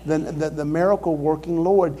 amen? The miracle working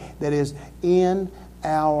Lord that is in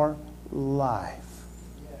our life.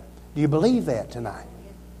 Do you believe that tonight?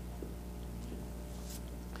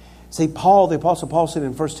 See, Paul, the Apostle Paul said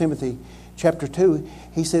in 1 Timothy chapter 2,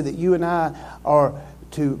 he said that you and I are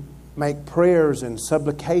to make prayers and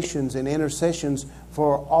supplications and intercessions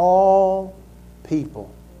for all people.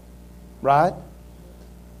 Right?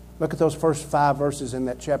 Look at those first 5 verses in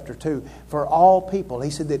that chapter 2. For all people. He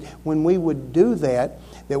said that when we would do that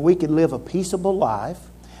we could live a peaceable life,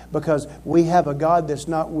 because we have a God that's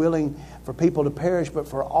not willing for people to perish, but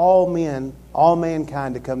for all men, all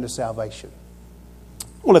mankind to come to salvation.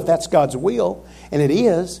 Well, if that's God's will, and it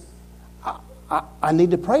is, I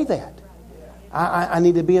need to pray that. I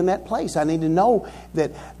need to be in that place. I need to know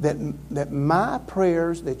that my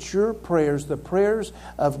prayers, that your prayers, the prayers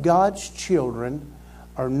of God's children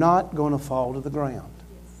are not going to fall to the ground.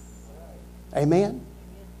 Amen?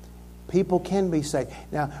 People can be saved.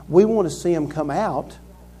 Now, we want to see them come out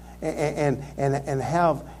and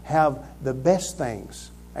have the best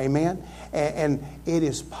things. Amen? And it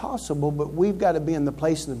is possible, but we've got to be in the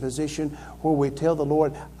place and the position where we tell the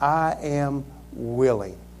Lord, I am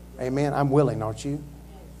willing. Amen? I'm willing, aren't you?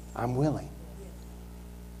 I'm willing.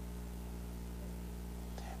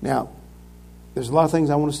 Now, there's a lot of things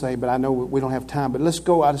I want to say, but I know we don't have time. But let's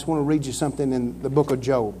go. I just want to read you something in the book of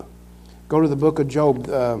Job. Go to the book of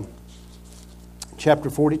Job, chapter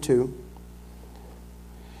 42.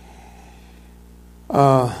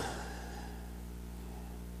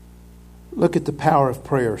 Look at the power of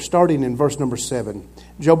prayer, starting in verse number 7.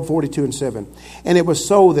 Job 42 and 7. And it was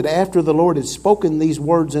so that after the Lord had spoken these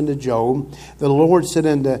words unto Job, the Lord said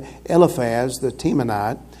unto Eliphaz the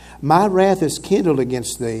Temanite, My wrath is kindled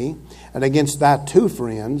against thee, and against thy 2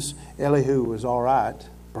 friends. Elihu was all right,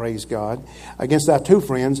 praise God. Against thy 2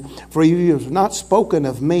 friends, for you have not spoken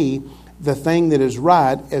of me the thing that is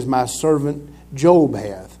right, as my servant Job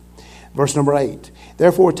hath. Verse number 8.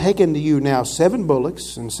 Therefore take unto you now 7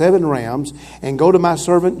 bullocks and 7 rams, and go to my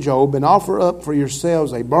servant Job, and offer up for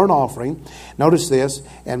yourselves a burnt offering. Notice this,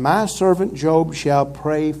 and my servant Job shall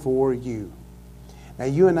pray for you. Now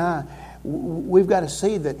you and I, we've got to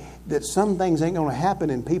see that some things ain't going to happen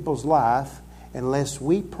in people's life unless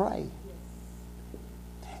we pray.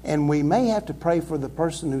 And we may have to pray for the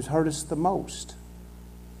person who's hurt us the most.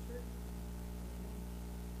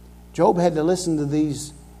 Job had to listen to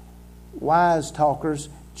these wise talkers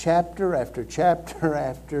chapter after chapter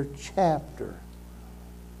after chapter.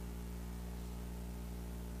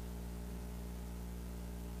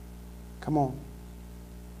 Come on.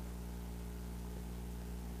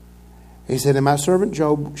 He said, and my servant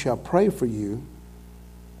Job shall pray for you.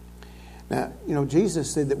 Now, you know,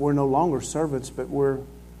 Jesus said that we're no longer servants, but we're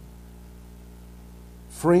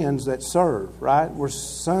friends that serve, right? We're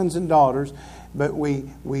sons and daughters, but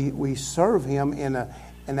we serve Him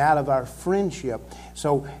and out of our friendship.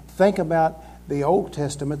 So think about the Old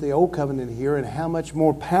Testament, the Old Covenant here, and how much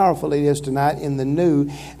more powerful it is tonight in the New.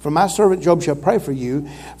 For my servant Job shall pray for you.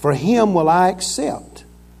 For him will I accept,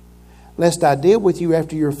 lest I deal with you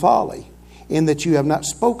after your folly, in that you have not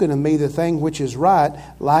spoken of me the thing which is right,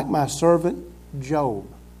 like my servant Job.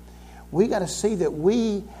 We got to see that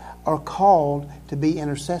we are called to be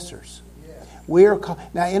intercessors. We are called.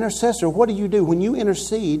 Now, intercessor, what do you do? When you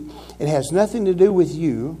intercede, it has nothing to do with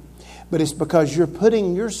you, but it's because you're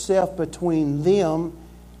putting yourself between them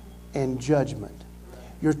and judgment.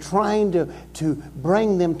 You're trying to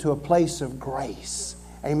bring them to a place of grace.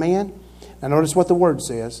 Amen? Now, notice what the Word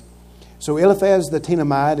says. So Eliphaz the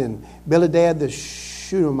Temanite and Bildad the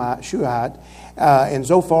Shuhite and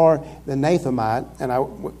Zophar the Nathanathite, and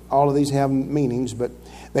all of these have meanings, but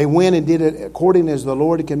they went and did it according as the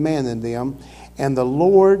Lord had commanded them, and the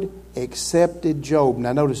Lord accepted Job.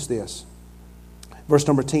 Now notice this. Verse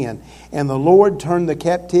number 10. And the Lord turned the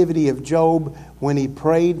captivity of Job when he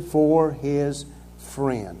prayed for his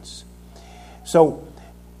friends. So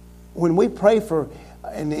when we pray for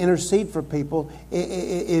and intercede for people,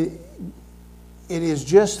 it is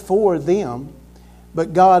just for them.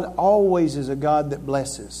 But God always is a God that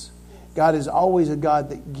blesses. God is always a God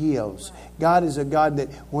that gives. God is a God that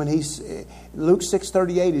when Luke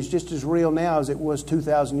 6:38 is just as real now as it was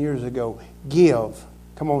 2,000 years ago. Give.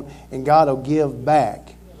 Come on. And God will give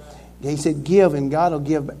back. He said, give and God will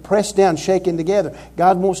give. Pressed down, shaken together.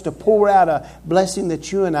 God wants to pour out a blessing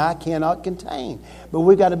that you and I cannot contain. But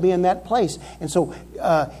we've got to be in that place. And so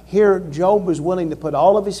here Job is willing to put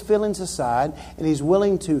all of his feelings aside. And he's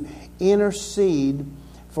willing to intercede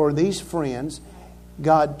for these friends.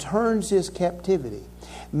 God turns his captivity.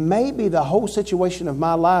 Maybe the whole situation of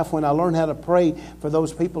my life, when I learn how to pray for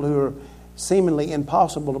those people who are seemingly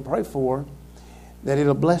impossible to pray for, that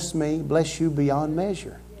it'll bless me, bless you beyond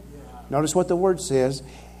measure. Notice what the Word says.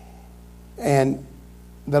 And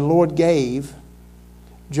the Lord gave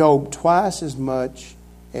Job twice as much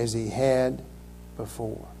as he had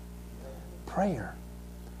before. Prayer.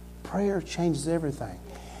 Prayer changes everything.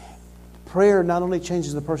 Prayer not only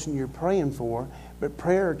changes the person you're praying for, but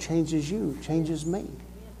prayer changes you, changes me.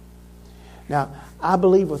 Now, I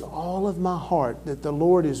believe with all of my heart that the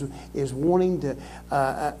Lord is wanting to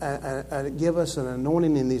give us an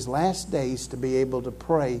anointing in these last days to be able to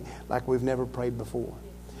pray like we've never prayed before.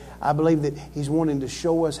 I believe that He's wanting to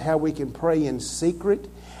show us how we can pray in secret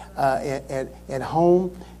at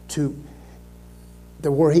home to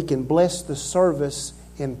where He can bless the service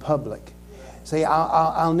in public. See,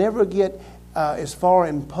 I'll never get as far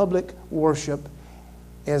in public worship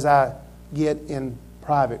as I get in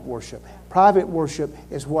private worship. Private worship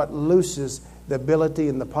is what looses the ability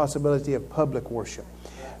and the possibility of public worship.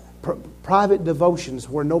 Private devotions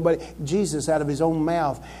where nobody... Jesus, out of His own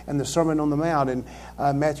mouth and the Sermon on the Mount in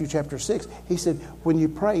Matthew chapter 6, He said, when you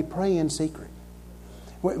pray, pray in secret.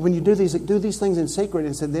 When you do these things in secret,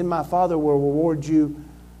 and said, then my Father will reward you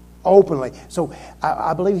openly. So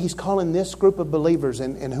I believe He's calling this group of believers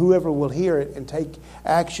and whoever will hear it and take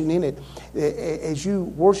action in it, as you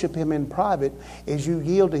worship Him in private, as you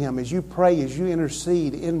yield to Him, as you pray, as you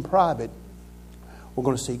intercede in private, we're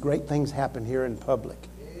going to see great things happen here in public.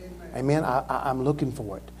 Amen. I'm looking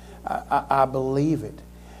for it. I believe it.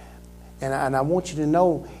 And I want you to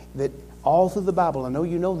know that all through the Bible, I know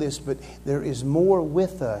you know this, but there is more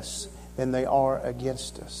with us than they are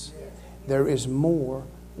against us. There is more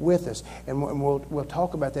with us. And we'll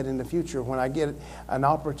talk about that in the future when I get an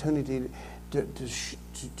opportunity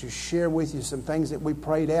to share with you some things that we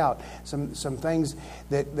prayed out, some things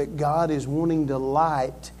that God is wanting to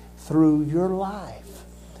light through your life,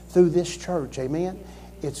 through this church. Amen?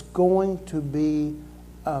 It's going to be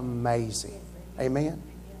amazing. Amen?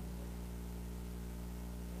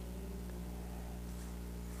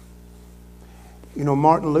 You know,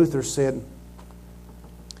 Martin Luther said,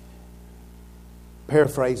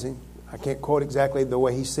 paraphrasing, I can't quote exactly the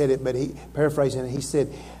way he said it, but paraphrasing it, he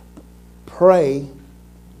said, pray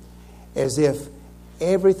as if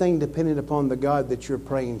everything depended upon the God that you're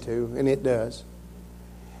praying to, and it does.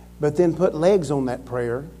 But then put legs on that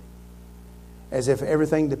prayer as if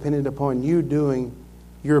everything depended upon you doing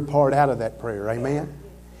your part out of that prayer. Amen?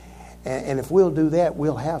 And if we'll do that,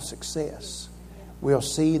 we'll have success. We'll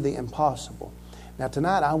see the impossible. Now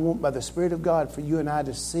tonight, I want by the Spirit of God for you and I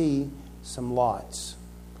to see some lots.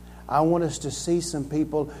 I want us to see some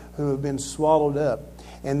people who have been swallowed up,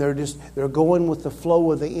 and they're going with the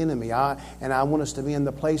flow of the enemy. I want us to be in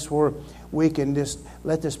the place where we can just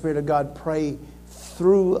let the Spirit of God pray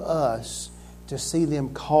through us to see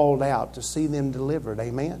them called out, to see them delivered.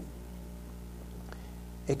 Amen?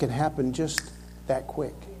 It can happen just that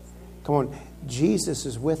quick. Come on, Jesus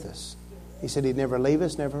is with us. He said He'd never leave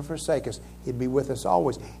us, never forsake us. He'd be with us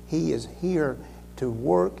always. He is here to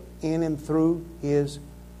work in and through His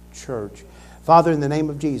church. Father, in the name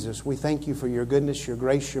of Jesus, we thank You for Your goodness, Your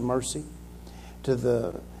grace, Your mercy. To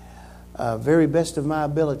the very best of my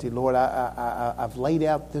ability, Lord, I've laid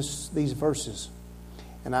out these verses.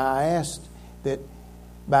 And I asked that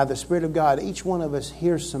by the Spirit of God, each one of us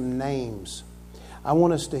hear some names. I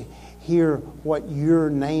want us to hear what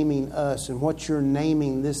You're naming us and what You're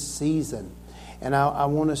naming this season. And I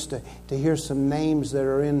want us to hear some names that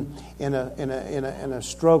are in a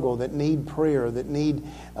struggle, that need prayer, that need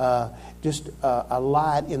just a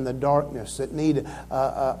light in the darkness, that need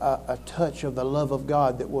a touch of the love of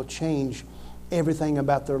God that will change everything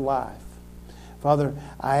about their life. Father,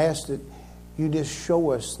 I ask that You just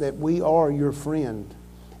show us that we are Your friend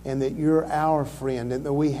and that You're our friend and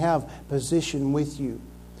that we have position with You.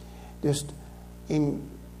 Just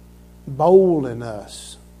embolden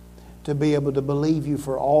us to be able to believe You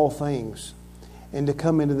for all things and to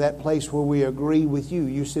come into that place where we agree with you.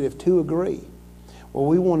 You said if two agree. Well,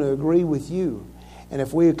 we want to agree with you. And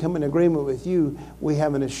if we come in agreement with you, we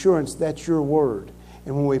have an assurance that's your word.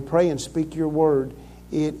 And when we pray and speak your word,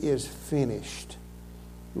 it is finished.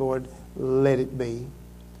 Lord, let it be.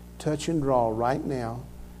 Touch and draw right now.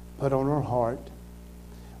 Put on our heart.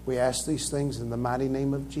 We ask these things in the mighty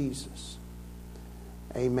name of Jesus.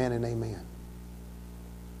 Amen and amen.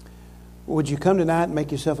 Would you come tonight and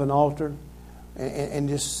make yourself an altar and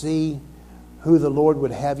just see who the Lord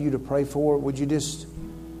would have you to pray for? Would you just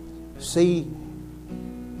see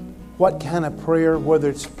what kind of prayer, whether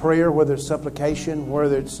it's supplication,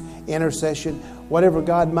 whether it's intercession, whatever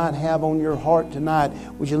God might have on your heart tonight,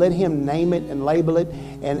 would you let Him name it and label it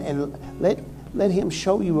and let Him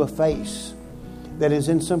show you a face that is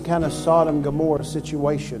in some kind of Sodom and Gomorrah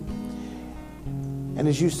situation. And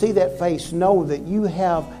as you see that face, know that you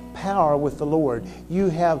have power with the Lord. You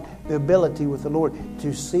have the ability with the Lord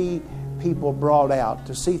to see people brought out,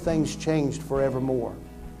 to see things changed forevermore.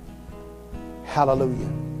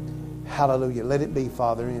 Hallelujah. Hallelujah. Let it be,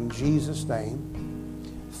 Father, in Jesus'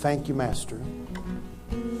 name. Thank you, Master.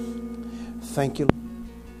 Thank you.